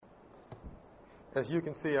As you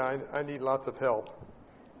can see, I need lots of help.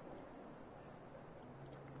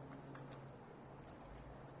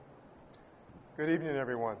 Good evening,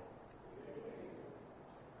 everyone.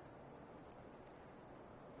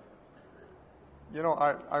 You know,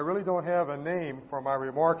 I really don't have a name for my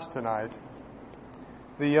remarks tonight.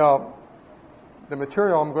 The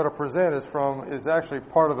material I'm going to present is actually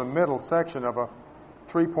part of the middle section of a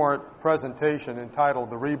three-part presentation entitled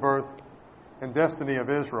The Rebirth and Destiny of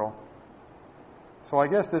Israel. So I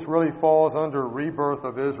guess this really falls under Rebirth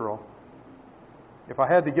of Israel. If I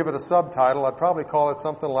had to give it a subtitle, I'd probably call it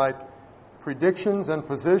something like Predictions and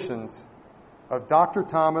Positions of Dr.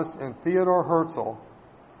 Thomas and Theodore Herzel,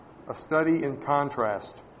 a Study in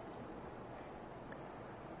Contrast.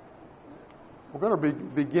 We're going to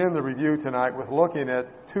begin the review tonight with looking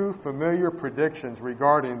at two familiar predictions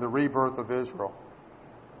regarding the rebirth of Israel.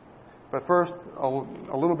 But first, a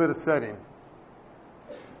little bit of setting.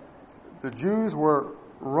 The Jews were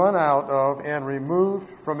run out of and removed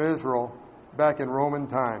from Israel back in Roman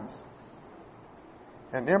times.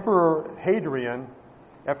 And Emperor Hadrian,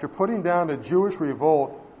 after putting down a Jewish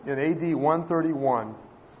revolt in AD 131,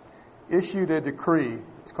 issued a decree.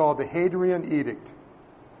 It's called the Hadrian Edict.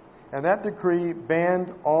 And that decree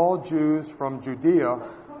banned all Jews from Judea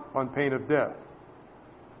on pain of death.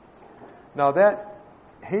 Now that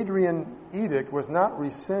Hadrian Edict was not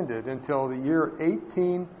rescinded until the year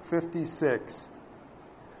 1856,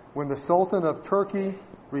 when the Sultan of Turkey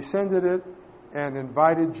rescinded it and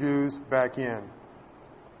invited Jews back in.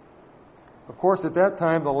 Of course, at that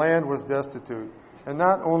time, the land was destitute. And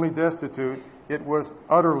not only destitute, it was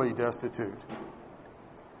utterly destitute.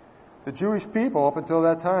 The Jewish people, up until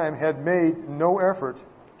that time, had made no effort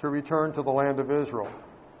to return to the land of Israel.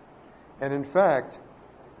 And in fact,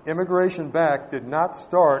 immigration back did not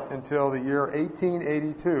start until the year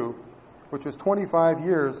 1882, which was 25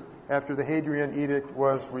 years after the Hadrian Edict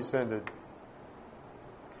was rescinded.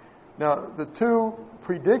 Now, the two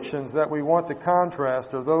predictions that we want to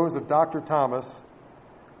contrast are those of Dr. Thomas,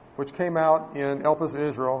 which came out in Elpis,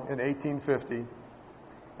 Israel in 1850,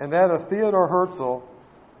 and that of Theodore Herzel,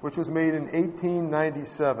 which was made in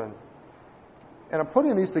 1897. And I'm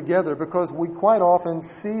putting these together because we quite often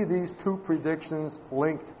see these two predictions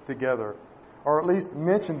linked together, or at least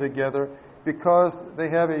mentioned together, because they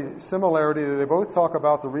have a similarity. They both talk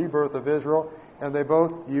about the rebirth of Israel, and they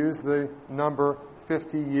both use the number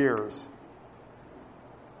 50 years.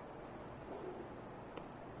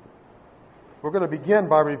 We're going to begin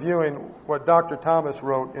by reviewing what Dr. Thomas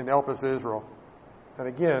wrote in Elpis, Israel. And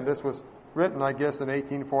again, this was written, I guess, in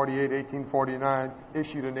 1848, 1849,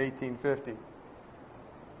 issued in 1850.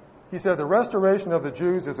 He said, "The restoration of the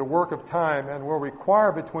Jews is a work of time and will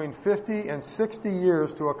require between 50 and 60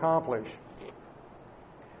 years to accomplish.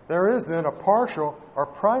 There is then a partial or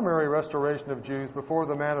primary restoration of Jews before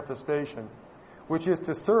the manifestation, which is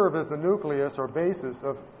to serve as the nucleus or basis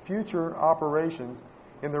of future operations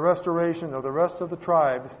in the restoration of the rest of the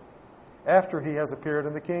tribes after he has appeared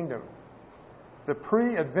in the kingdom. The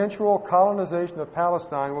pre-adventural colonization of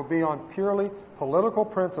Palestine will be on purely political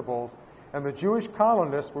principles, and the Jewish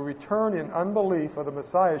colonists will return in unbelief of the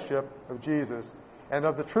messiahship of Jesus and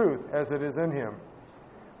of the truth as it is in him.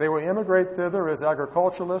 They will immigrate thither as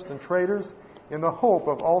agriculturalists and traders in the hope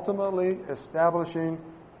of ultimately establishing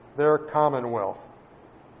their commonwealth."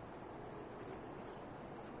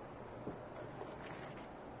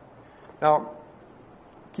 Now,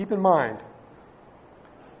 keep in mind,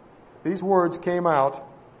 these words came out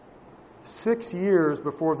 6 years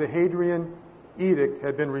before the Hadrian Edict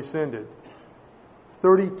had been rescinded,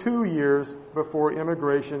 32 years before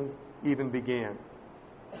immigration even began.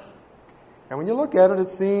 And when you look at it, it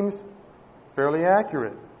seems fairly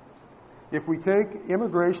accurate. If we take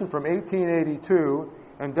immigration from 1882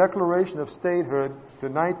 and declaration of statehood to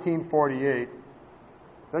 1948,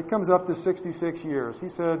 that comes up to 66 years. He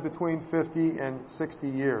said between 50 and 60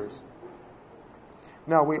 years.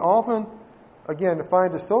 Now, we often, again,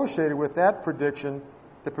 find associated with that prediction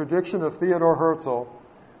the prediction of Theodore Herzel,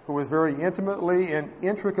 who was very intimately and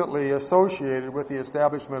intricately associated with the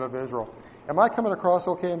establishment of Israel. Am I coming across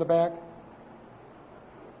okay in the back?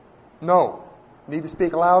 No. Need to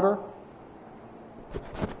speak louder?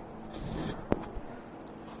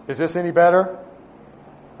 Is this any better?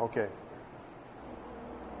 Okay.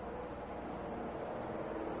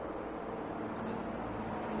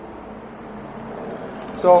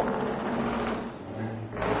 So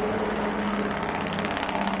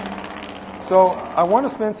I want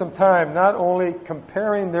to spend some time not only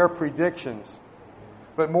comparing their predictions,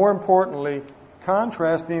 but more importantly,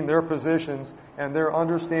 contrasting their positions and their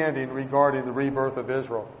understanding regarding the rebirth of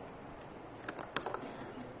Israel.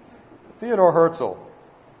 Theodor Herzel,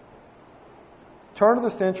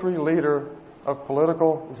 turn-of-the-century leader of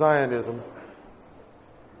political Zionism.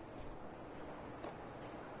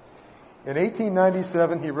 In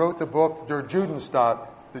 1897, he wrote the book Der Judenstaat,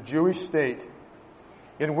 the Jewish State,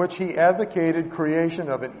 in which he advocated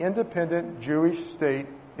creation of an independent Jewish state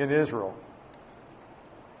in Israel.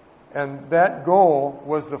 And that goal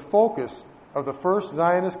was the focus of the first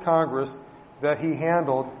Zionist Congress that he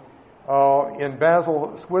handled in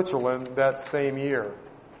Basel, Switzerland that same year.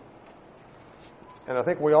 And I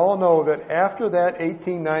think we all know that after that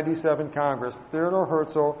 1897 Congress, Theodor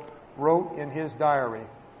Herzel wrote in his diary,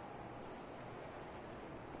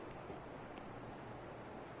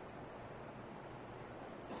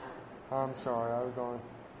 I'm sorry, I was going.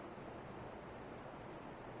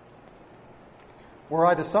 Were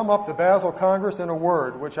I to sum up the Basel Congress in a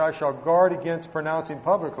word, which I shall guard against pronouncing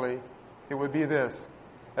publicly, it would be this.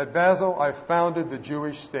 At Basel, I founded the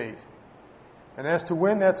Jewish state. And as to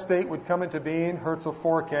when that state would come into being, Herzel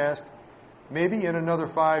forecast, maybe in another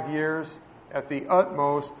 5 years, at the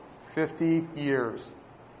utmost 50 years.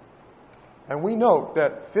 And we note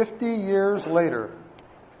that 50 years later,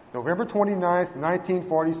 November 29th,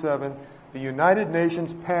 1947, the United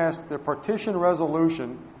Nations passed the partition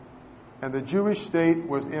resolution, and the Jewish state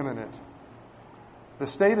was imminent. The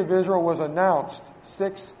state of Israel was announced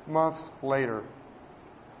 6 months later.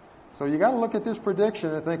 So you got to look at this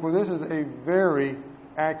prediction and think, well, this is a very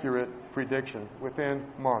accurate prediction within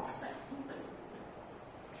months.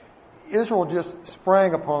 Israel just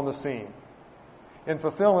sprang upon the scene in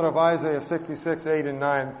fulfillment of Isaiah 66, 8 and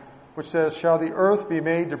 9, which says, shall the earth be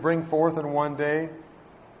made to bring forth in one day,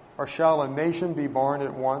 or shall a nation be born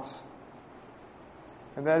at once?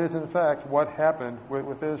 And that is, in fact, what happened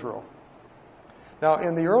with Israel. Now,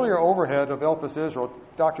 in the earlier overhead of Elpis Israel,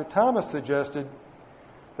 Dr. Thomas suggested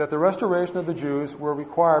that the restoration of the Jews will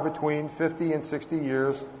require between 50 and 60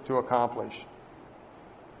 years to accomplish.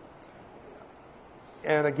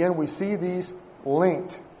 And again, we see these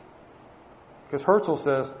linked, because Herzel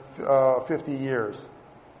says 50 years.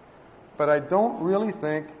 But I don't really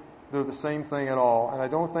think they're the same thing at all, and I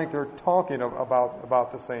don't think they're talking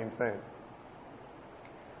about the same thing.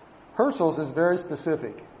 Herzel's is very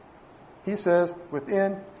specific. He says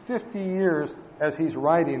within 50 years as he's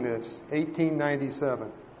writing this, 1897.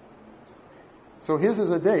 So his is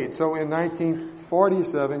a date. So in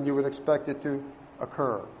 1947, you would expect it to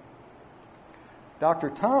occur. Dr.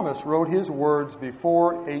 Thomas wrote his words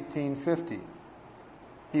before 1850.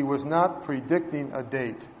 He was not predicting a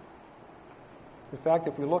date. In fact,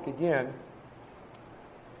 if we look again,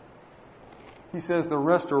 he says the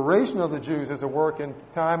restoration of the Jews is a work in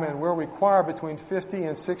time and will require between 50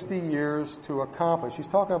 and 60 years to accomplish. He's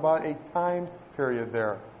talking about a time period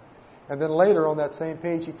there. And then later on that same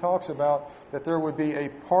page, he talks about that there would be a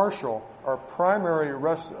partial or primary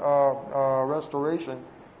restoration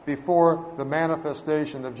before the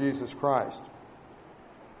manifestation of Jesus Christ.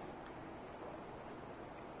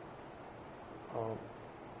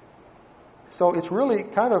 So it's really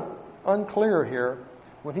kind of unclear here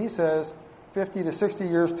when he says 50 to 60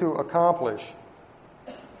 years to accomplish.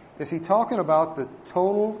 Is he talking about the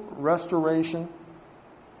total restoration?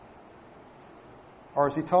 Or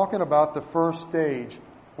is he talking about the first stage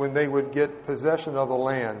when they would get possession of the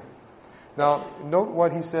land? Now, note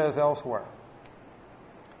what he says elsewhere.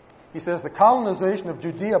 He says the colonization of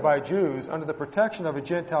Judea by Jews under the protection of a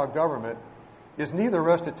Gentile government is neither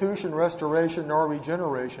restitution, restoration, nor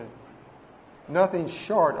regeneration. Nothing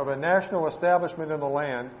short of a national establishment in the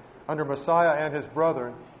land under Messiah and his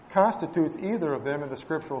brethren constitutes either of them in the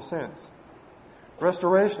scriptural sense.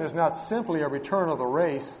 Restoration is not simply a return of the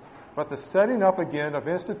race, but the setting up again of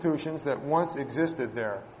institutions that once existed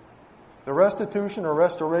there. The restitution or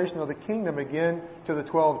restoration of the kingdom again to the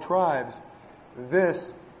 12 tribes.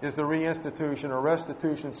 This is the reinstitution or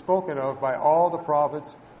restitution spoken of by all the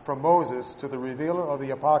prophets from Moses to the revealer of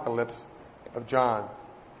the apocalypse of John.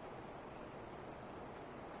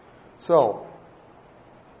 So,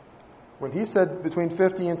 when he said between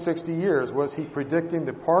 50 and 60 years, was he predicting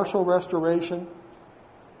the partial restoration,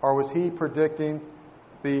 or was he predicting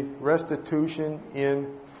the restitution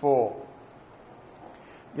in full?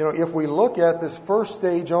 You know, if we look at this first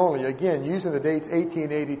stage only, again, using the dates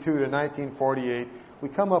 1882 to 1948, we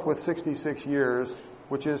come up with 66 years,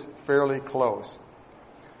 which is fairly close.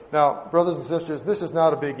 Now, brothers and sisters, this is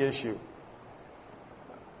not a big issue.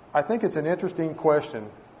 I think it's an interesting question.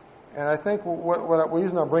 And I think the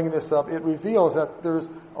reason I'm bringing this up, it reveals that there's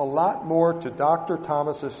a lot more to Dr.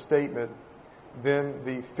 Thomas's statement than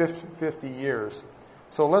the 50 years.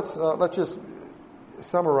 So let's just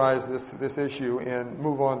summarize this issue and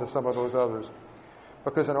move on to some of those others.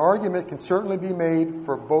 because an argument can certainly be made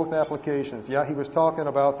for both applications. Yeah, he was talking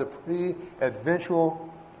about the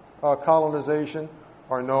pre-adventural colonization,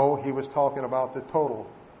 or no, he was talking about the total.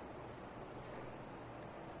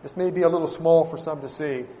 This may be a little small for some to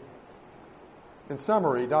see. In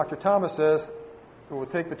summary, Dr. Thomas says it will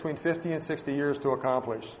take between 50 and 60 years to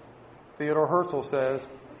accomplish. Theodore Herzel says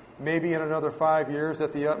maybe in another 5 years,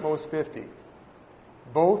 at the utmost 50.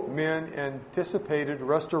 Both men anticipated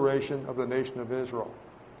restoration of the nation of Israel.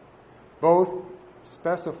 Both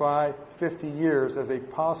specify 50 years as a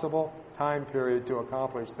possible time period to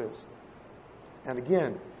accomplish this. And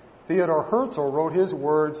again, Theodore Herzel wrote his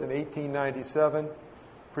words in 1897,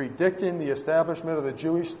 predicting the establishment of the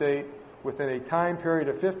Jewish state within a time period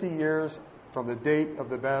of 50 years from the date of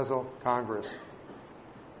the Basel Congress.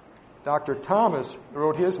 Dr. Thomas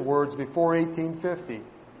wrote his words before 1850,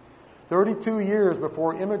 32 years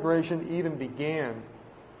before immigration even began,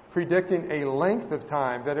 predicting a length of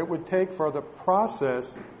time that it would take for the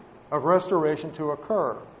process of restoration to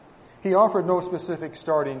occur. He offered no specific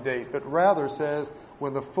starting date, but rather says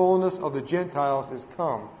when the fullness of the Gentiles is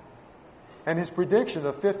come. And his prediction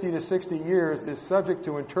of 50 to 60 years is subject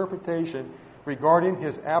to interpretation regarding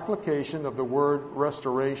his application of the word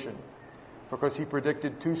restoration, because he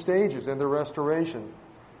predicted 2 stages in the restoration.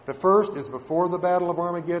 The first is before the Battle of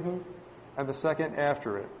Armageddon, and the second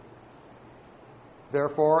after it.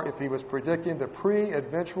 Therefore, if he was predicting the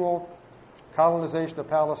pre-adventural colonization of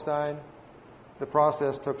Palestine, the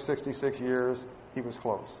process took 66 years. He was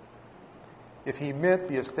close. If he meant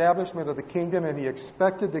the establishment of the kingdom and he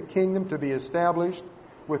expected the kingdom to be established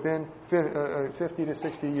within 50 to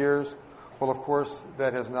 60 years, well, of course,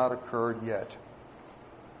 that has not occurred yet.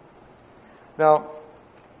 Now,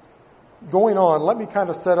 going on, let me kind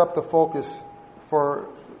of set up the focus for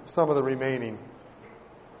some of the remaining.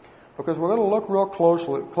 Because we're going to look real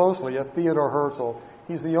closely at Theodore Herzel.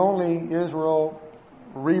 He's the only Israel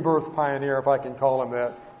rebirth pioneer, if I can call him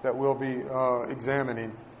that we'll be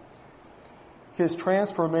examining. His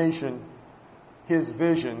transformation, his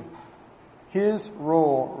vision, his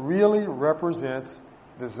role really represents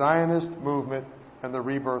the Zionist movement and the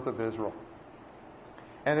rebirth of Israel.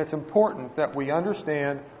 And it's important that we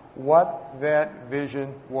understand what that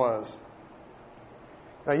vision was.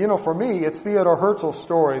 Now, for me, it's Theodore Herzel's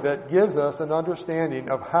story that gives us an understanding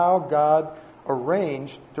of how God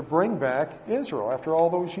arranged to bring back Israel after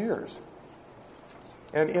all those years.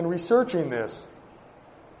 And in researching this,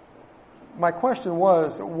 my question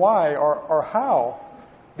was, why or how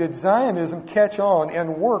did Zionism catch on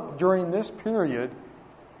and work during this period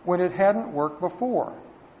when it hadn't worked before?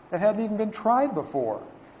 It hadn't even been tried before.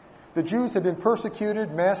 The Jews had been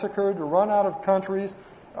persecuted, massacred, run out of countries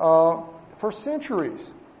for centuries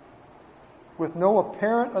with no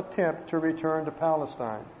apparent attempt to return to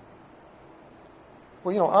Palestine.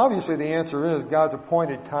 Well, obviously the answer is God's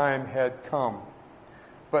appointed time had come.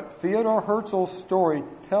 But Theodore Herzel's story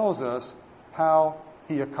tells us how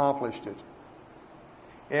he accomplished it.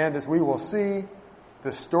 And as we will see,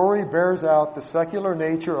 the story bears out the secular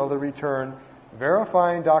nature of the return,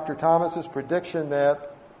 verifying Dr. Thomas's prediction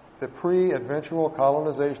that the pre-adventural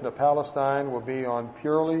colonization of Palestine will be on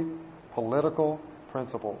purely political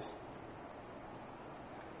principles.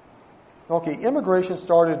 Okay, immigration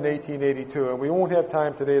started in 1882, and we won't have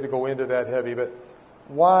time today to go into that heavy, but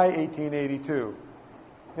why 1882?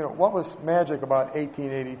 What was magic about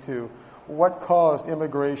 1882? What caused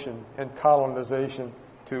immigration and colonization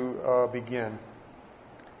to begin?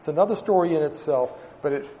 It's another story in itself,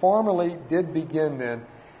 but it formally did begin then,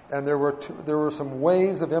 and there were some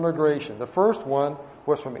waves of immigration. The first one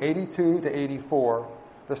was from 82 to 84.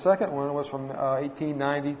 The second one was from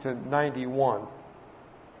 1890 to 91.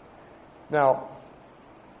 Now,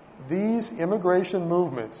 these immigration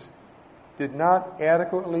movements did not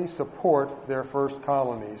adequately support their first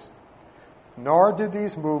colonies, nor did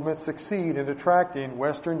these movements succeed in attracting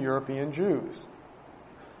Western European Jews.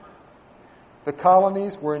 The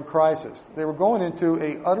colonies were in crisis. They were going into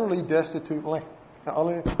an utterly destitute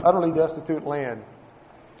land.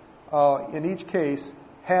 In each case,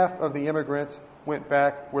 half of the immigrants went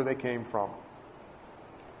back where they came from.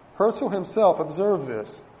 Herzel himself observed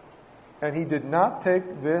this, and he did not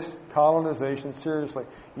take this colonization seriously.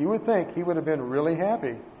 You would think he would have been really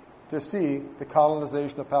happy to see the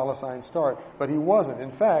colonization of Palestine start, but he wasn't.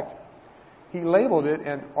 In fact, he labeled it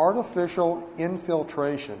an artificial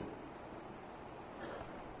infiltration.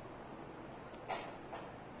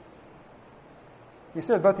 He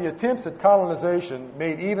said, but the attempts at colonization,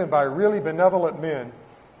 made even by really benevolent men,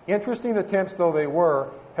 interesting attempts though they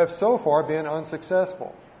were, have so far been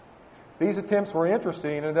unsuccessful. These attempts were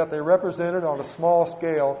interesting in that they represented on a small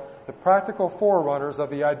scale the practical forerunners of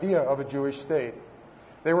the idea of a Jewish state.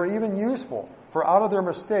 They were even useful, for out of their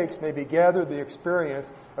mistakes may be gathered the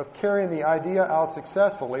experience of carrying the idea out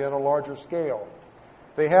successfully on a larger scale.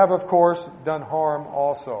 They have, of course, done harm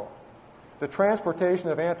also. The transportation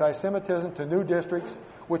of anti-Semitism to new districts,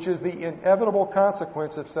 which is the inevitable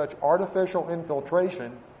consequence of such artificial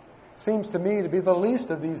infiltration, seems to me to be the least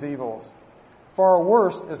of these evils. Far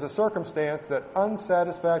worse is the circumstance that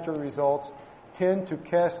unsatisfactory results tend to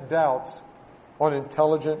cast doubts on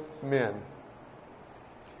intelligent men.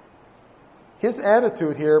 His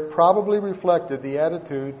attitude here probably reflected the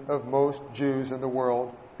attitude of most Jews in the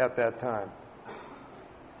world at that time.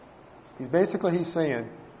 He's saying,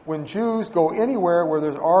 when Jews go anywhere where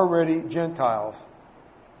there's already Gentiles,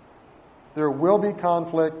 there will be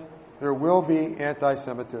conflict, there will be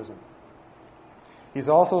anti-Semitism. He's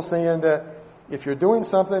also saying that if you're doing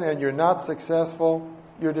something and you're not successful,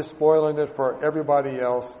 you're just spoiling it for everybody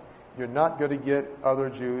else. You're not going to get other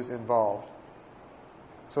Jews involved.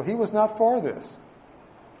 So he was not for this.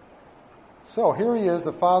 So here he is,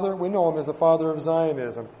 the father, we know him as the father of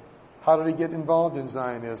Zionism. How did he get involved in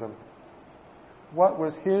Zionism? What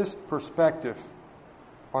was his perspective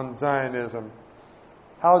on Zionism?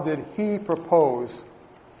 How did he propose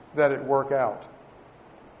that it work out?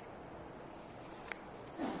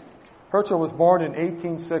 Herzel was born in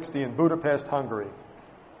 1860 in Budapest, Hungary.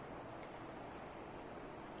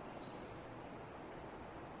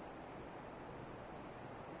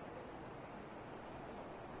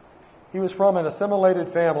 He was from an assimilated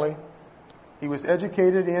family. He was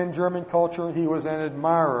educated in German culture. He was an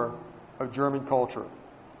admirer of German culture.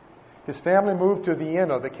 His family moved to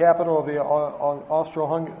Vienna, the capital of the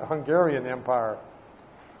Austro-Hungarian Empire.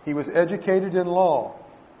 He was educated in law,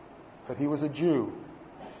 but he was a Jew.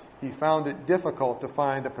 He found it difficult to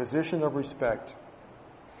find a position of respect.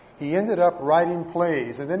 He ended up writing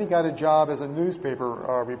plays, and then he got a job as a newspaper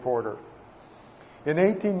reporter. In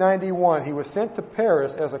 1891, he was sent to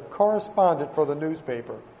Paris as a correspondent for the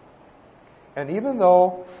newspaper. And even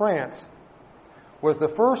though France was the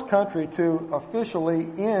first country to officially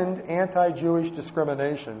end anti-Jewish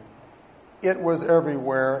discrimination, it was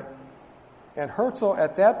everywhere. And Herzel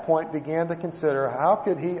at that point began to consider how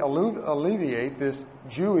could he alleviate this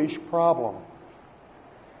Jewish problem.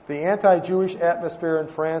 The anti-Jewish atmosphere in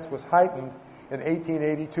France was heightened in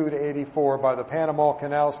 1882 to 84 by the Panama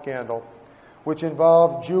Canal scandal, which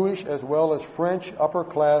involved Jewish as well as French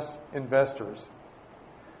upper-class investors.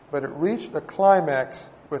 But it reached a climax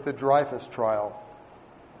with the Dreyfus trial.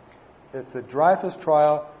 It's the Dreyfus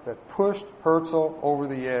trial that pushed Herzel over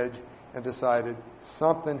the edge and decided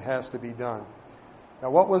something has to be done.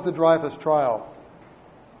 Now, what was the Dreyfus trial?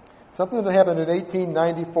 Something that happened in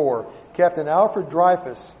 1894. Captain Alfred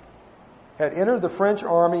Dreyfus had entered the French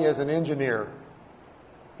army as an engineer.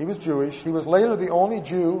 He was Jewish. He was later the only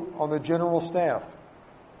Jew on the general staff.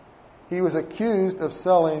 He was accused of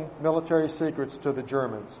selling military secrets to the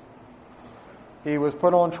Germans. He was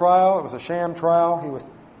put on trial. It was a sham trial. He was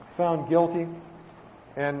found guilty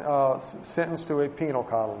and sentenced to a penal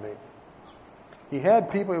colony. He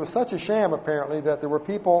had people, it was such a sham apparently that there were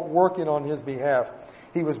people working on his behalf.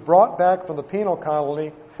 He was brought back from the penal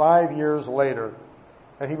colony 5 years later,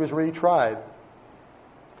 and he was retried.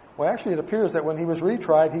 Well, actually, it appears that when he was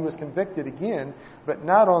retried, he was convicted again, but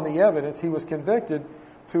not on the evidence. He was convicted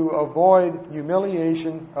to avoid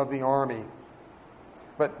humiliation of the army.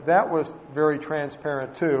 But that was very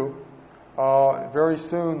transparent, too. Very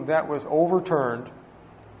soon, that was overturned.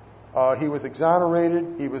 He was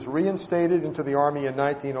exonerated. He was reinstated into the army in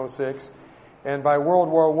 1906. And by World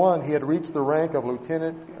War I, he had reached the rank of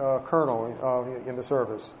lieutenant colonel in the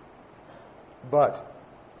service. But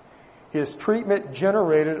his treatment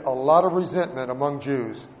generated a lot of resentment among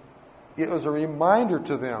Jews. It was a reminder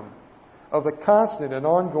to them of the constant and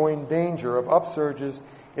ongoing danger of upsurges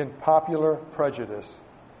in popular prejudice.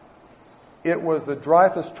 It was the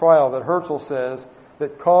Dreyfus trial that Herzel says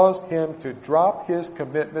that caused him to drop his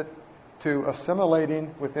commitment to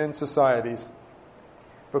assimilating within societies,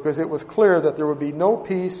 because it was clear that there would be no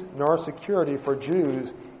peace nor security for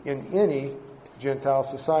Jews in any Gentile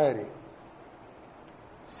society.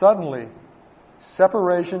 Suddenly,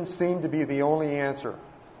 separation seemed to be the only answer.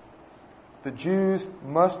 The Jews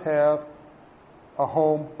must have a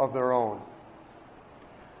home of their own.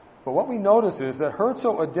 But what we notice is that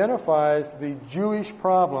Herzel identifies the Jewish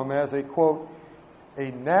problem as a, quote,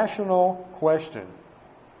 a national question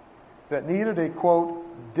that needed a,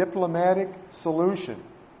 quote, diplomatic solution,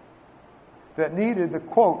 that needed the,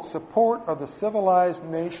 quote, support of the civilized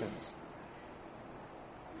nations.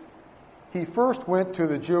 He first went to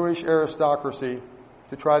the Jewish aristocracy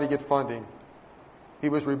to try to get funding. he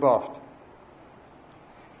was rebuffed.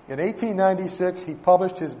 In 1896, he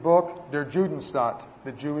published his book, Der Judenstaat,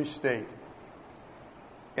 the Jewish State,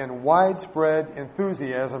 and widespread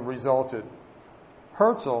enthusiasm resulted.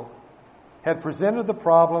 Herzel had presented the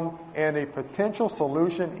problem and a potential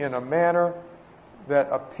solution in a manner that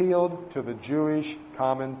appealed to the Jewish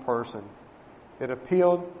common person. It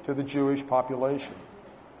appealed to the Jewish population.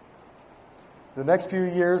 The next few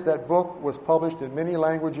years, that book was published in many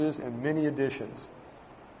languages and many editions.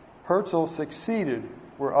 Herzel succeeded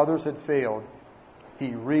where others had failed.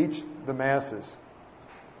 He reached the masses.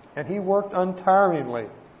 And he worked untiringly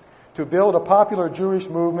to build a popular Jewish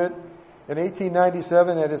movement. In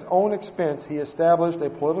 1897, at his own expense, he established a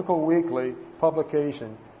political weekly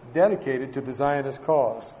publication dedicated to the Zionist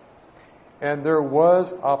cause. And there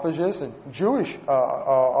was opposition, Jewish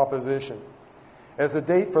opposition. As the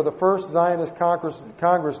date for the first Zionist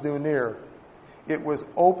Congress drew near, it was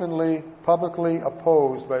openly, publicly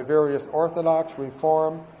opposed by various Orthodox,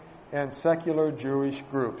 Reform, and secular Jewish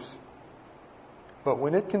groups. But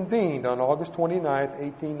when it convened on August 29,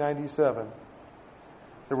 1897,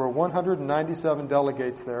 there were 197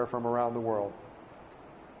 delegates there from around the world.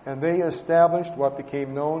 And they established what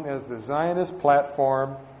became known as the Zionist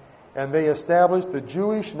Platform, and they established the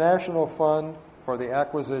Jewish National Fund for the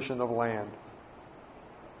acquisition of land.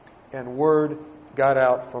 And word got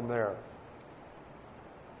out from there.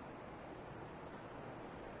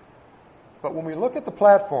 But when we look at the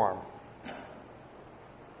platform,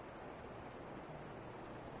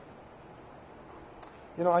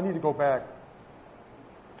 I need to go back.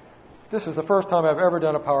 This is the first time I've ever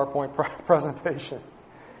done a PowerPoint presentation.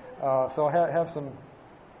 So have some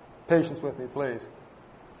patience with me, please.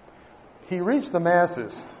 He reached the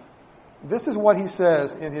masses. This is what he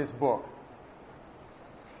says in his book.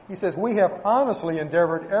 He says, "We have honestly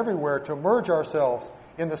endeavored everywhere to merge ourselves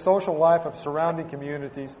in the social life of surrounding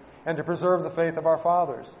communities and to preserve the faith of our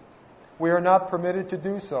fathers. We are not permitted to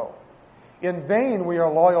do so. In vain we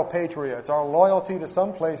are loyal patriots, our loyalty to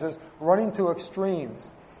some places running to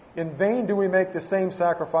extremes. In vain do we make the same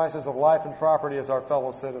sacrifices of life and property as our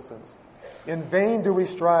fellow citizens. In vain do we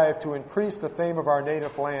strive to increase the fame of our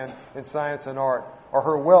native land in science and art, or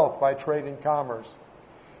her wealth by trade and commerce.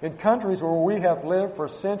 In countries where we have lived for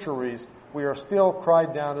centuries, we are still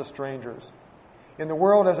cried down as strangers. In the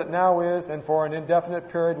world as it now is, and for an indefinite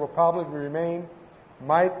period will probably remain,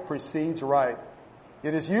 might precedes right.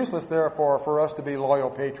 It is useless, therefore, for us to be loyal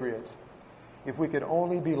patriots, if we could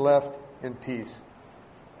only be left in peace.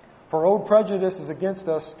 For old prejudices against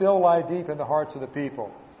us still lie deep in the hearts of the people.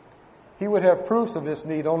 He would have proofs of this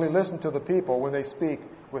need only listen to the people when they speak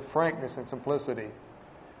with frankness and simplicity.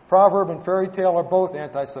 Proverb and fairy tale are both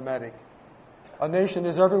anti-Semitic. A nation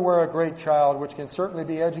is everywhere a great child which can certainly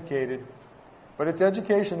be educated, but its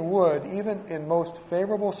education would, even in most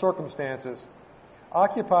favorable circumstances,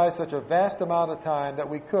 occupy such a vast amount of time that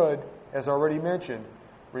we could, as already mentioned,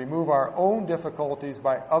 remove our own difficulties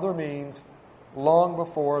by other means long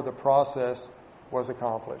before the process was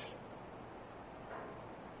accomplished."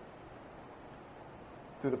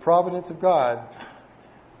 Through the providence of God,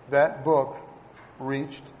 that book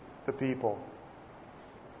reached the people,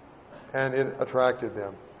 and it attracted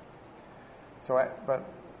them. But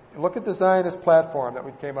look at the Zionist platform that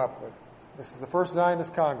we came up with. This is the first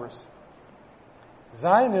Zionist Congress.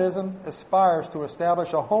 Zionism aspires to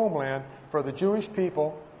establish a homeland for the Jewish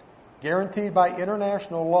people guaranteed by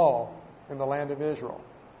international law in the land of Israel.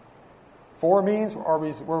 4 means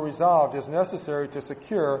were resolved as necessary to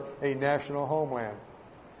secure a national homeland.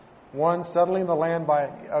 1, settling the land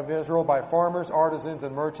of Israel by farmers, artisans,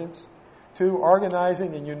 and merchants. 2,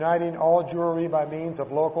 organizing and uniting all Jewry by means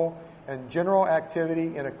of local and general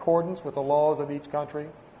activity in accordance with the laws of each country.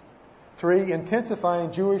 3,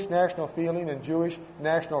 intensifying Jewish national feeling and Jewish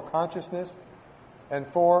national consciousness. And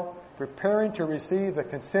 4, preparing to receive the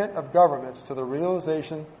consent of governments to the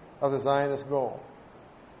realization of the Zionist goal.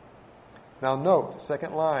 Now note,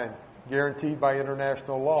 second line, guaranteed by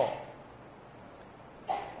international law.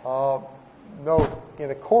 Note, in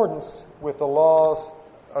accordance with the laws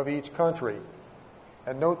of each country.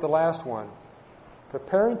 And note the last one,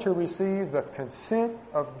 preparing to receive the consent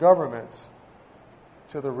of governments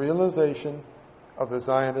to the realization of the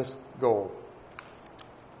Zionist goal.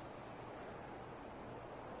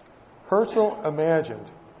 Herzel imagined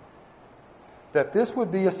that this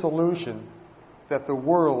would be a solution that the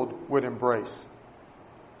world would embrace.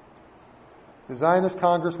 The Zionist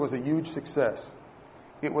Congress was a huge success.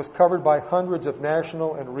 It was covered by hundreds of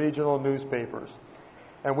national and regional newspapers.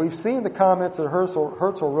 And we've seen the comments that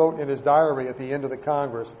Herzel wrote in his diary at the end of the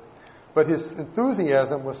Congress, but his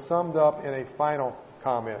enthusiasm was summed up in a final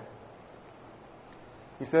comment.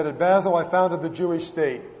 He said, "At Basel I founded the Jewish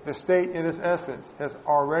state. The state in its essence has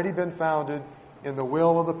already been founded in the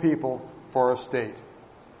will of the people for a state."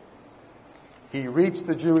 He reached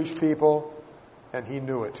the Jewish people, and he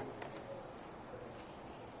knew it.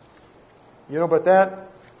 But that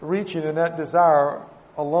reaching and that desire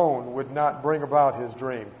alone would not bring about his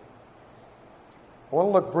dream. I want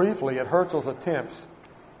to look briefly at Herzel's attempts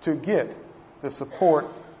to get the support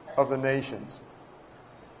of the nations,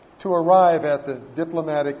 to arrive at the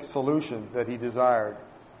diplomatic solution that he desired.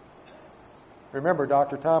 Remember,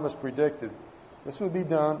 Dr. Thomas predicted this would be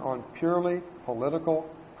done on purely political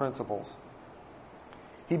principles.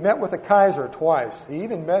 He met with the Kaiser twice. He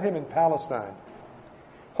even met him in Palestine,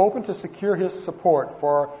 hoping to secure his support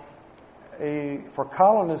for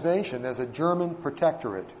colonization as a German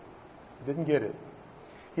protectorate. Didn't get it.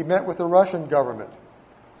 He met with the Russian government,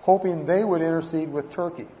 hoping they would intercede with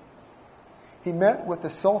Turkey. He met with the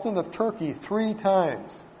Sultan of Turkey 3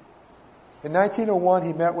 times. In 1901,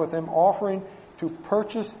 he met with him, offering to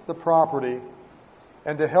purchase the property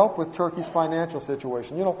and to help with Turkey's financial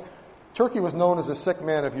situation. Turkey was known as the sick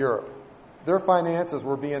man of Europe. Their finances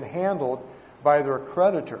were being handled by their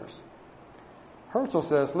creditors. Herzel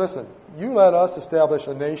says, "Listen, you let us establish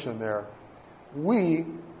a nation there. We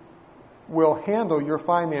will handle your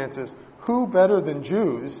finances. Who better than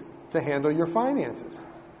Jews to handle your finances?"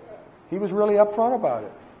 He was really upfront about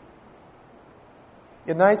it.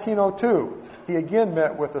 In 1902, he again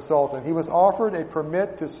met with the Sultan. He was offered a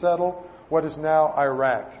permit to settle what is now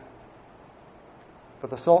Iraq. But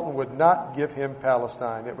the Sultan would not give him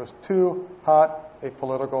Palestine. It was too hot a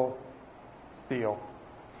political deal.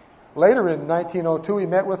 Later in 1902, he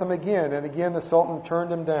met with him again, and again the Sultan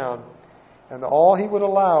turned him down. And all he would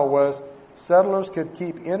allow was settlers could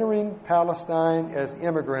keep entering Palestine as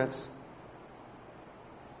immigrants,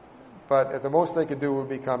 but at the most they could do would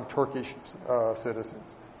become Turkish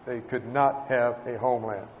citizens. They could not have a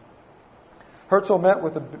homeland. Herzel met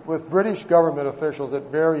with British government officials at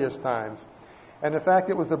various times. And in fact,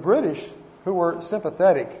 it was the British who were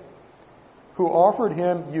sympathetic, who offered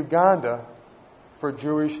him Uganda for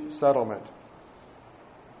Jewish settlement.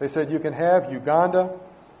 They said, "You can have Uganda,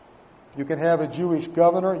 you can have a Jewish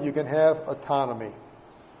governor, you can have autonomy.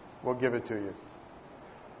 We'll give it to you."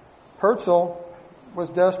 Herzel was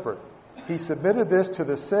desperate. He submitted this to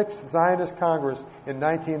the 6th Zionist Congress in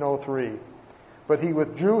 1903, but he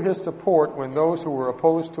withdrew his support when those who were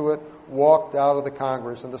opposed to it walked out of the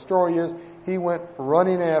Congress. And the story is, he went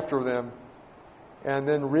running after them and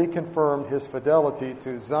then reconfirmed his fidelity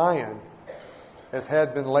to Zion as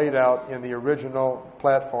had been laid out in the original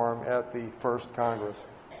platform at the First Congress.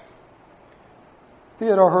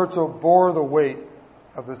 Theodor Herzel bore the weight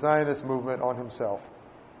of the Zionist movement on himself.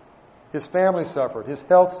 His family suffered. His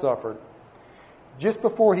health suffered. Just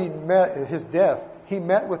before his death, he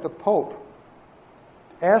met with the Pope,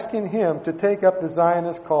 asking him to take up the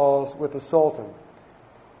Zionist cause with the Sultan.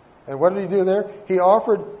 And what did he do there? He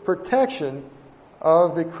offered protection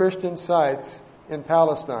of the Christian sites in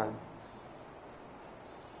Palestine.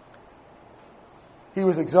 He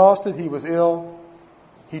was exhausted. He was ill.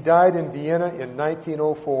 He died in Vienna in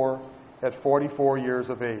 1904 at 44 years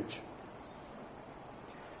of age.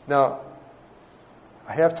 Now,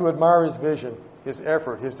 I have to admire his vision, his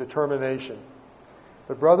effort, his determination.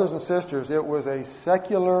 But brothers and sisters, it was a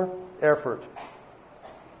secular effort.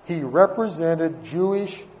 He represented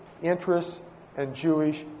Jewish interests and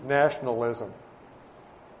Jewish nationalism.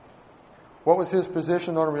 What was his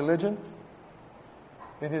position on religion?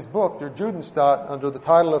 In his book, Der Judenstaat, under the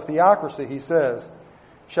title of Theocracy, he says,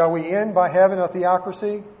 "Shall we end by having a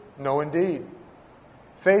theocracy? No, indeed.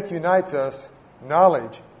 Faith unites us.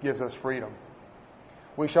 Knowledge gives us freedom.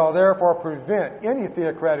 We shall therefore prevent any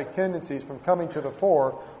theocratic tendencies from coming to the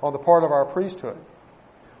fore on the part of our priesthood.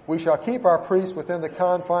 We shall keep our priests within the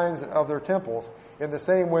confines of their temples in the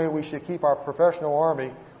same way we should keep our professional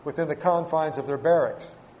army within the confines of their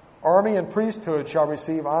barracks. Army and priesthood shall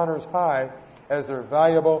receive honors high as their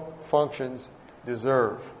valuable functions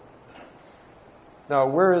deserve." Now,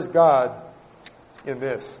 where is God in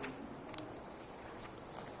this?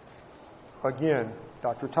 Again,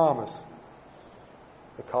 Dr. Thomas.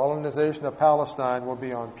 The colonization of Palestine will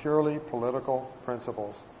be on purely political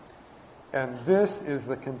principles. And this is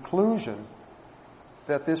the conclusion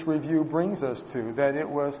that this review brings us to, that it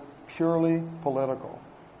was purely political.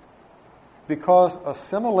 Because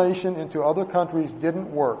assimilation into other countries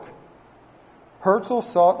didn't work, Herzel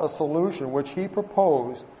sought a solution which he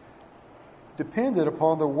proposed depended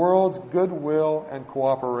upon the world's goodwill and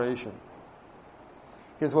cooperation.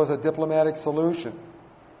 His was a diplomatic solution.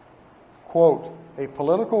 Quote, "A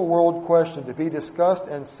political world question to be discussed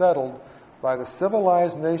and settled by the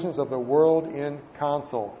civilized nations of the world in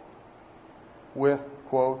council with,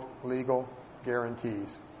 quote, legal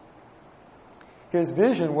guarantees. His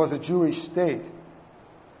vision was a Jewish state,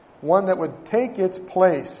 one that would take its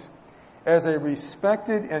place as a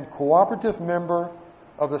respected and cooperative member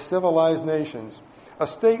of the civilized nations, a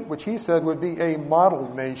state which he said would be a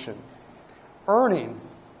model nation, earning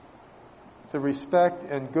the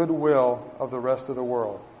respect and goodwill of the rest of the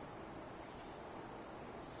world.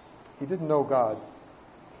 He didn't know God.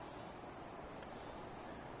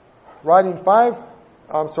 Writing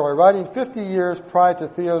 50 years prior to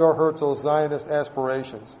Theodor Herzel's Zionist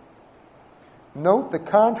aspirations. Note the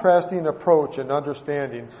contrasting approach and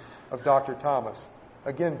understanding of Dr. Thomas.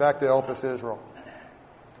 Again, back to Elpis Israel.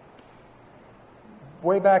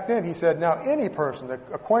 Way back then, he said, now any person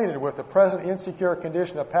acquainted with the present insecure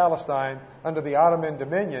condition of Palestine under the Ottoman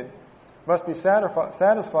dominion must be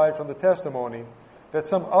satisfied from the testimony that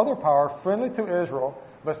some other power friendly to Israel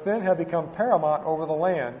must then have become paramount over the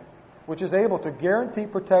land, which is able to guarantee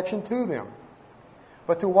protection to them.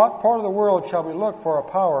 But to what part of the world shall we look for a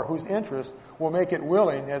power whose interest will make it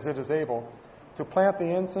willing, as it is able, to plant the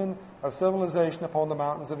ensign of civilization upon the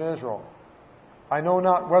mountains of Israel? I know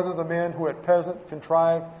not whether the men who at present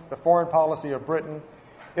contrive the foreign policy of Britain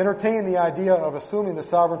entertain the idea of assuming the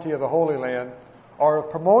sovereignty of the Holy Land or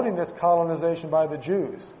of promoting its colonization by the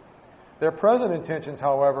Jews. Their present intentions,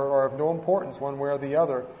 however, are of no importance one way or the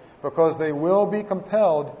other, because they will be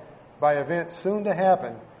compelled by events soon to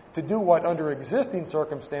happen to do what under existing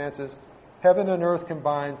circumstances heaven and earth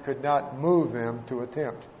combined could not move them to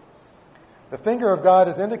attempt. The finger of God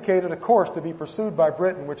has indicated a course to be pursued by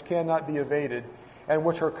Britain which cannot be evaded, and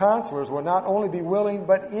which her counselors will not only be willing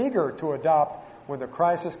but eager to adopt when the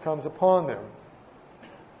crisis comes upon them.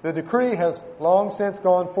 The decree has long since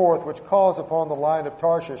gone forth which calls upon the line of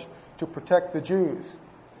Tarshish to protect the Jews.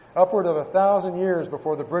 Upward of 1,000 years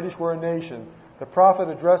before the British were a nation, the prophet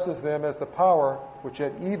addresses them as the power which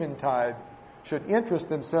at eventide should interest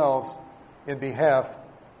themselves in behalf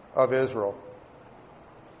of Israel.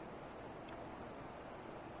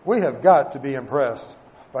 We have got to be impressed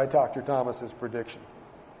by Dr. Thomas's prediction.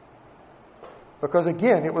 Because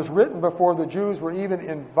again, it was written before the Jews were even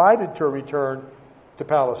invited to return to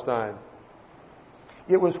Palestine.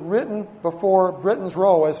 It was written before Britain's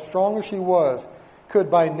role, as strong as she was, could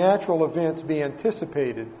by natural events be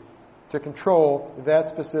anticipated to control that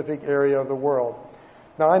specific area of the world.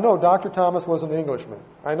 Now, I know Dr. Thomas was an Englishman.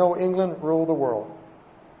 I know England ruled the world.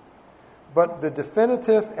 But the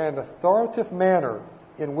definitive and authoritative manner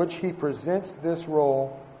in which he presents this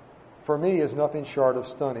role, for me, is nothing short of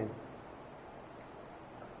stunning.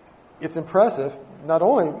 It's impressive, not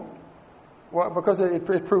only because it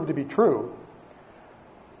proved to be true,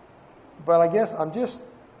 but I guess I'm just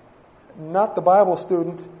not the Bible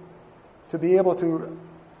student to be able to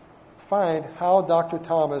find how Dr.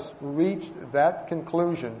 Thomas reached that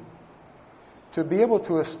conclusion, to be able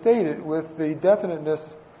to state it with the definiteness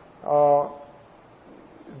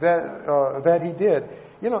that he did.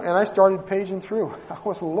 And I started paging through. I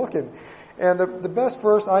was looking. And the best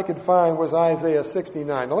verse I could find was Isaiah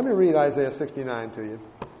 69. Now let me read Isaiah 69 to you.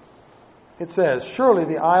 It says, "Surely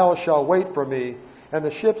the isles shall wait for me, and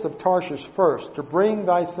the ships of Tarshish first, to bring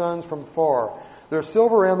thy sons from far, their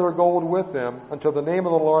silver and their gold with them, unto the name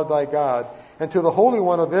of the Lord thy God, and to the Holy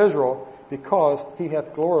One of Israel, because he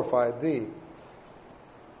hath glorified thee."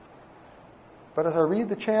 But as I read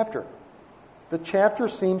the chapter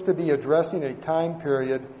seems to be addressing a time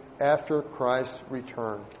period after Christ's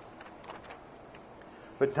return.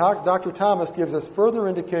 But Dr. Thomas gives us further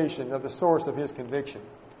indication of the source of his conviction.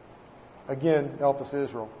 Again, Elpis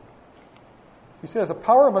Israel. He says, "A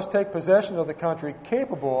power must take possession of the country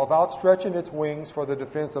capable of outstretching its wings for the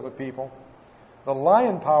defense of a people. The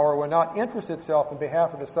lion power will not interest itself in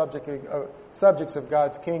behalf of the subjects of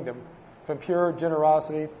God's kingdom from pure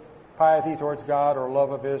generosity, piety towards God, or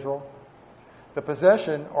love of Israel. The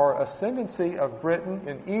possession or ascendancy of Britain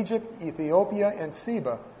in Egypt, Ethiopia, and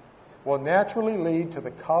Seba will naturally lead to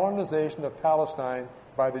the colonization of Palestine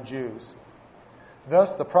by the Jews.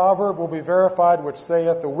 Thus the proverb will be verified which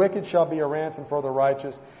saith, the wicked shall be a ransom for the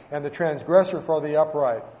righteous, and the transgressor for the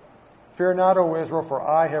upright. Fear not, O Israel, for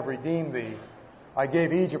I have redeemed thee. I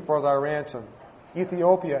gave Egypt for thy ransom,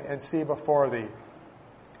 Ethiopia and Seba for thee.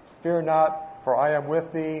 Fear not, for I am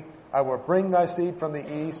with thee. I will bring thy seed from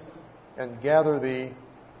the east and gather thee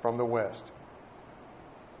from the west."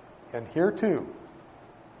 And here too,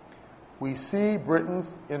 we see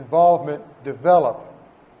Britain's involvement develop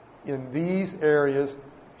in these areas,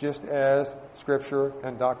 just as Scripture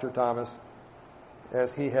and Dr. Thomas,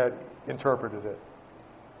 as he had interpreted it.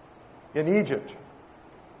 In Egypt,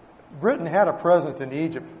 Britain had a presence in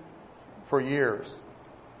Egypt for years.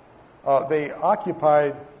 They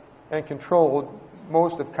occupied and controlled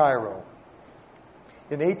most of Cairo.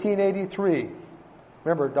 In 1883,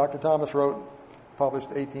 remember Dr. Thomas published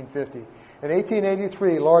 1850. In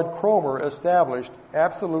 1883, Lord Cromer established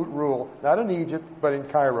absolute rule, not in Egypt, but in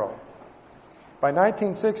Cairo. By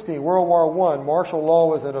 1916, World War I, martial law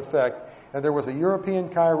was in effect, and there was a European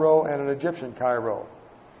Cairo and an Egyptian Cairo.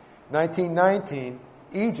 1919,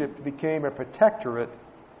 Egypt became a protectorate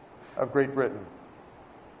of Great Britain.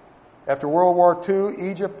 After World War II,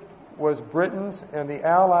 Egypt was Britain's, and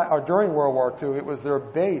during World War II, it was their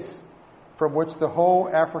base from which the whole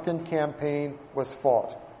African campaign was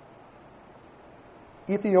fought.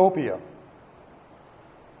 Ethiopia.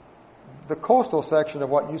 The coastal section of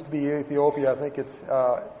what used to be Ethiopia, I think it's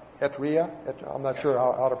Eritrea. I'm not sure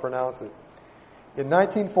how to pronounce it. In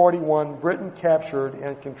 1941, Britain captured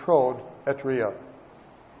and controlled Eritrea.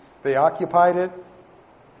 They occupied it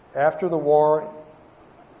after the war,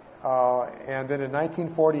 and then in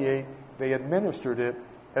 1948, they administered it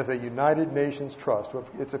as a United Nations trust.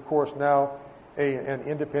 It's, of course, now an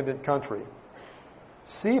independent country.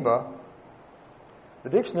 Seba, the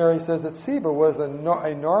dictionary says that Seba was a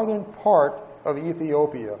northern part of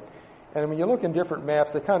Ethiopia. And when you look in different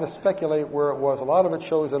maps, they kind of speculate where it was. A lot of it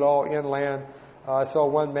shows it all inland. I saw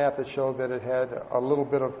one map that showed that it had a little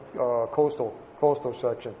bit of coastal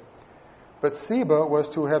section. But Seba was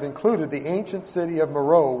to have included the ancient city of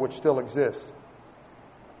Meroe, which still exists.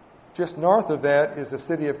 Just north of that is the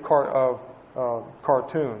city of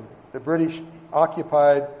Khartoum. The British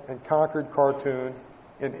occupied and conquered Khartoum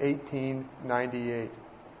in 1898.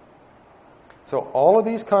 So all of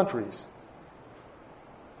these countries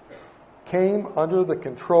came under the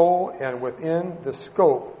control and within the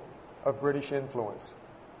scope of British influence.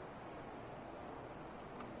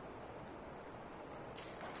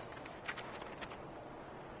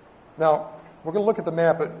 Now, we're going to look at the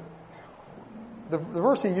map. The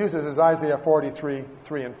verse he uses is Isaiah 43,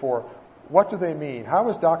 3 and 4. What do they mean? How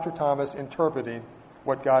is Dr. Thomas interpreting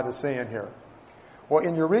what God is saying here? Well,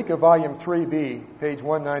 in Eureka, Volume 3b, page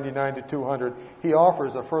 199 to 200, he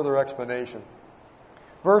offers a further explanation.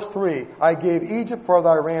 Verse 3, I gave Egypt for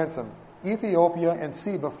thy ransom, Ethiopia and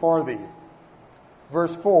Seba for thee.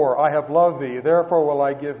 Verse 4, I have loved thee, therefore will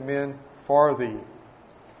I give men for thee.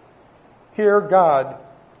 Here, God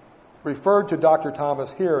referred to Dr.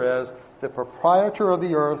 Thomas here as the proprietor of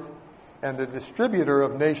the earth and the distributor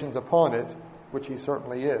of nations upon it, which he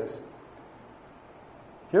certainly is.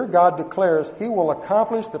 Here God declares he will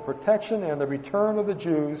accomplish the protection and the return of the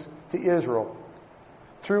Jews to Israel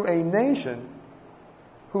through a nation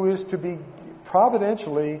who is to be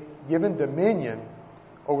providentially given dominion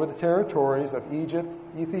over the territories of Egypt,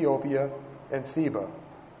 Ethiopia, and Seba.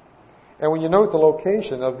 And when you note the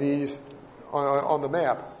location of these on the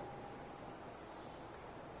map,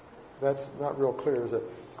 that's not real clear, is it?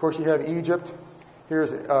 Of course, you have Egypt.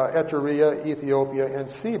 Here's Eritrea, Ethiopia, and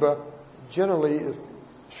Seba generally is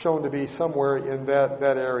shown to be somewhere in that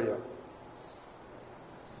area.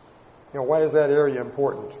 Why is that area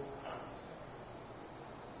important?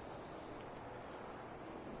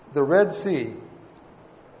 The Red Sea.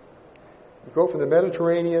 You go from the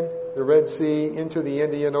Mediterranean, the Red Sea, into the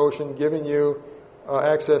Indian Ocean, giving you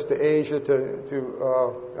access to Asia,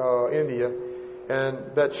 to India,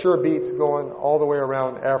 and that sure beats going all the way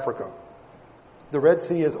around Africa. The Red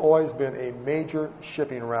Sea has always been a major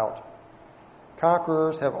shipping route.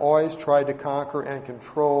 Conquerors have always tried to conquer and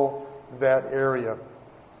control that area.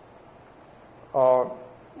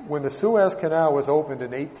 When the Suez Canal was opened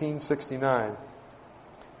in 1869,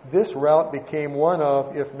 this route became one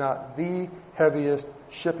of, if not the heaviest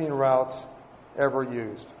shipping routes ever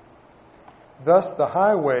used. Thus, the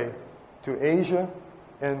highway to Asia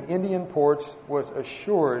and Indian ports was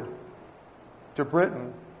assured to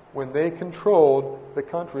Britain when they controlled the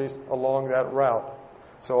countries along that route.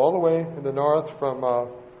 So all the way in the north from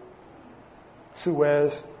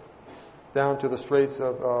Suez down to the Straits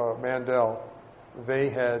of Mandel, they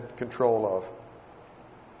had control of.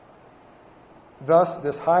 Thus,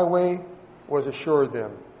 this highway was assured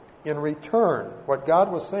them. In return, what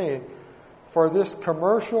God was saying, for this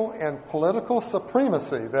commercial and political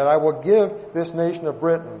supremacy that I will give this nation of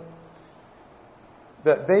Britain,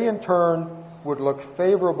 that they in turn would look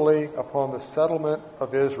favorably upon the settlement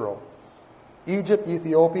of Israel. Egypt,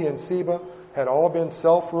 Ethiopia, and Seba had all been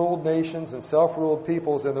self-ruled nations and self-ruled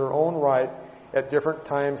peoples in their own right at different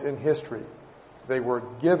times in history. They were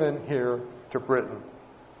given here to Britain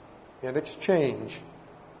in exchange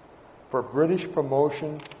for British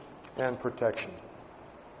promotion and protection.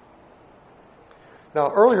 Now,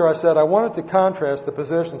 earlier I said I wanted to contrast the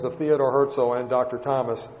positions of Theodore Herzel and Dr.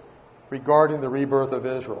 Thomas regarding the rebirth of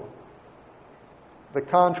Israel. The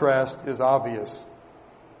contrast is obvious.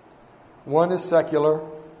 One is secular,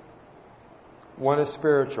 one is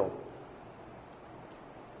spiritual.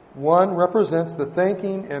 One represents the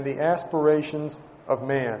thinking and the aspirations of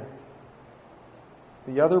man.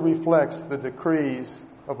 The other reflects the decrees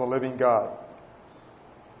of the living God.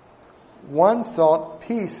 One sought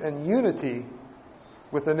peace and unity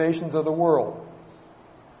with the nations of the world.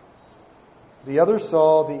 The other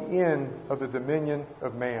saw the end of the dominion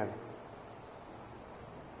of man.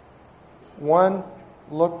 One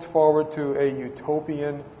looked forward to a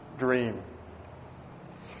utopian dream.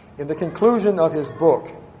 In the conclusion of his book,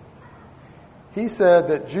 he said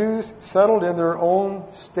that Jews settled in their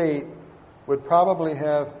own state would probably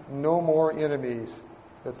have no more enemies,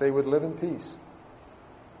 that they would live in peace.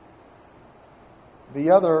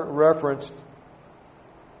 The other referenced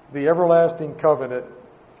the everlasting covenant,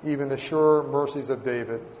 even the sure mercies of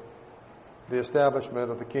David, the establishment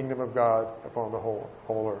of the kingdom of God upon the whole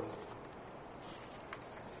earth.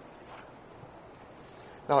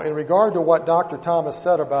 Now, in regard to what Dr. Thomas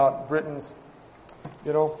said about Britain's,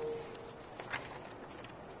 there's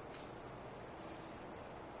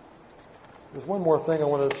one more thing I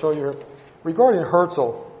want to show you here. Regarding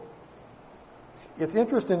Herzel, it's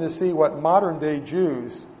interesting to see what modern-day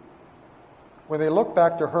Jews, when they look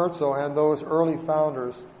back to Herzel and those early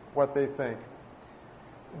founders, what they think.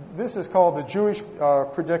 This is called the Jewish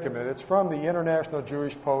predicament. It's from the International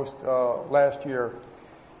Jewish Post last year.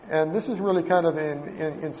 And this is really kind of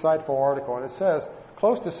an insightful article. And it says,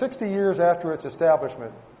 close to 60 years after its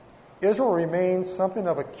establishment, Israel remains something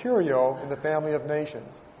of a curio in the family of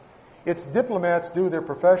nations. Its diplomats do their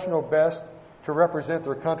professional best to represent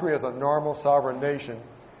their country as a normal sovereign nation.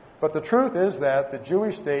 But the truth is that the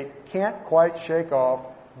Jewish state can't quite shake off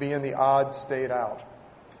being the odd state out.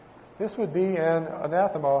 This would be an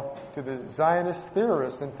anathema to the Zionist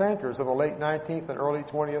theorists and thinkers of the late 19th and early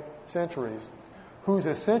 20th centuries, whose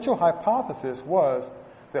essential hypothesis was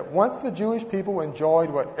that once the Jewish people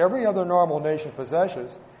enjoyed what every other normal nation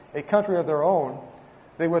possesses, a country of their own,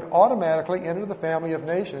 they would automatically enter the family of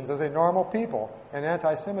nations as a normal people, and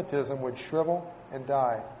anti-Semitism would shrivel and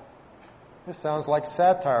die. This sounds like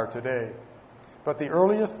satire today, but the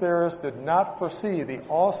earliest theorists did not foresee the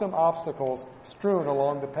awesome obstacles strewn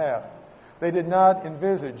along the path. They did not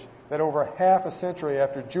envisage that over half a century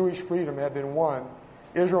after Jewish freedom had been won,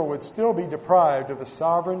 Israel would still be deprived of the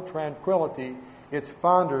sovereign tranquility its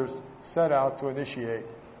founders set out to initiate.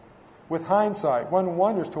 With hindsight, one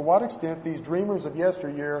wonders to what extent these dreamers of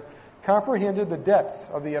yesteryear comprehended the depths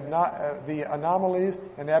of the anomalies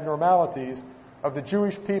and abnormalities of the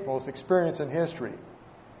Jewish people's experience in history.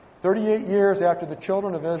 38 years after the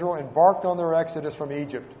children of Israel embarked on their exodus from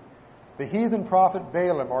Egypt, the heathen prophet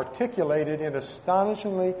Balaam articulated in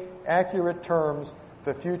astonishingly accurate terms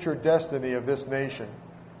the future destiny of this nation.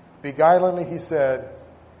 Beguilingly he said,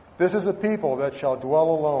 "This is a people that shall dwell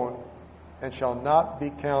alone and shall not be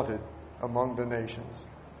counted among the nations."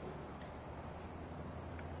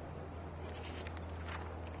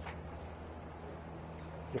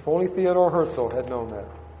 If only Theodore Herzel had known that.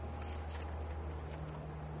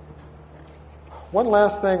 One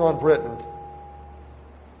last thing on Britain.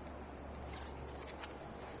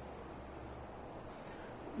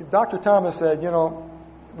 Dr. Thomas said,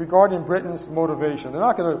 regarding Britain's motivation, they're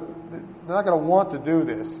not going to want to do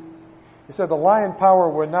this. He said the lion power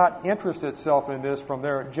would not interest itself in this from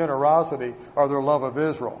their generosity or their love of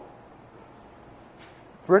Israel.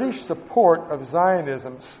 British support of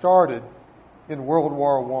Zionism started in World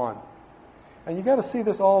War I. And you've got to see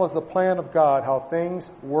this all as the plan of God, how things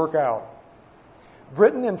work out.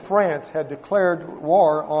 Britain and France had declared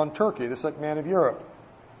war on Turkey, the sick man of Europe.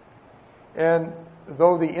 And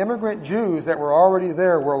though the immigrant Jews that were already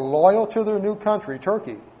there were loyal to their new country,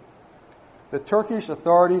 Turkey, the Turkish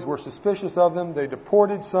authorities were suspicious of them. They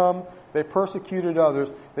deported some. They persecuted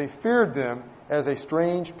others. They feared them as a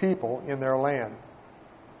strange people in their land.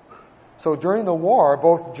 So during the war,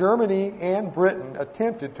 both Germany and Britain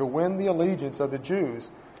attempted to win the allegiance of the Jews,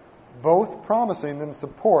 both promising them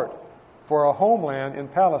support for a homeland in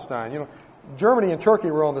Palestine. Germany and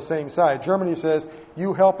Turkey were on the same side. Germany says,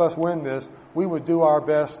 you help us win this, we would do our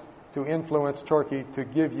best to influence Turkey to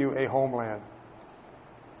give you a homeland.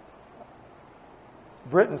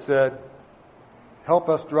 Britain said, help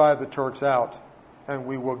us drive the Turks out, and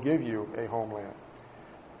we will give you a homeland.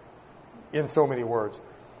 In so many words.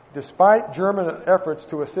 Despite German efforts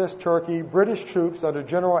to assist Turkey, British troops under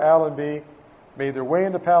General Allenby made their way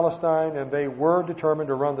into Palestine, and they were determined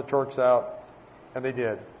to run the Turks out, and they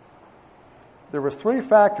did. there was three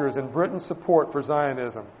factors in Britain's support for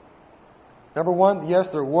Zionism. Number one, yes,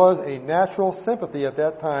 there was a natural sympathy at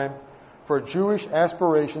that time for Jewish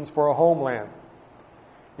aspirations for a homeland.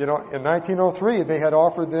 You know, in 1903, they had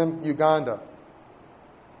offered them Uganda.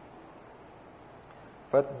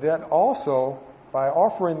 But that also, by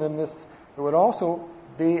offering them this, it would also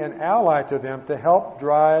be an ally to them to help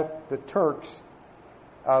drive the Turks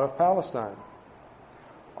out of Palestine.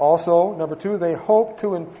 Also, number two, they hoped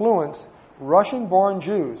to influence Russian-born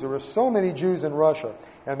Jews. There were so many Jews in Russia,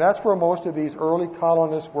 and that's where most of these early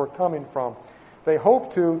colonists were coming from. They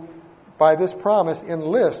hoped to, by this promise,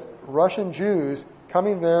 enlist Russian Jews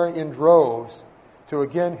coming there in droves to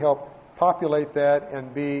again help populate that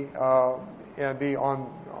and be on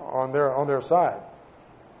their side.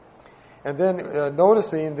 And then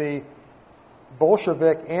noticing the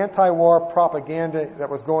Bolshevik anti-war propaganda that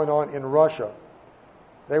was going on in Russia.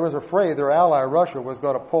 They was afraid their ally Russia was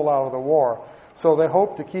going to pull out of the war. So they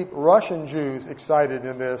hoped to keep Russian Jews excited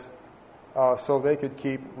in this so they could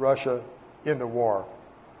keep Russia in the war.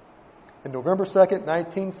 On November 2nd,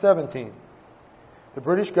 1917, the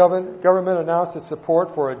British government announced its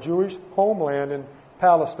support for a Jewish homeland in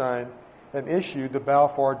Palestine and issued the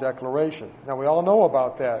Balfour Declaration. Now, we all know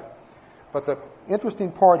about that. But the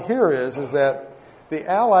interesting part here is that the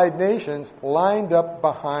Allied nations lined up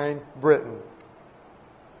behind Britain.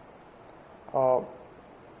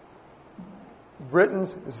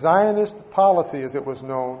 Britain's Zionist policy, as it was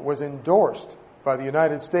known, was endorsed by the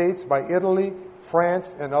United States, by Italy,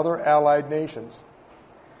 France, and other Allied nations.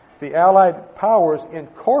 The Allied powers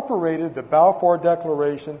incorporated the Balfour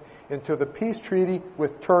Declaration into the peace treaty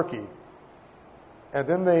with Turkey, and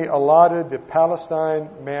then they allotted the Palestine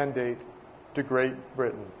Mandate to Great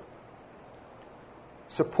Britain.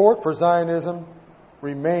 Support for Zionism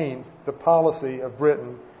remained the policy of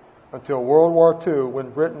Britain until World War II,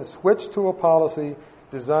 when Britain switched to a policy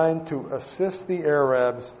designed to assist the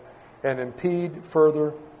Arabs and impede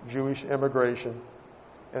further Jewish immigration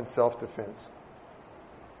and self-defense.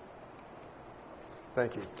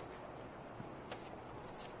 Thank you.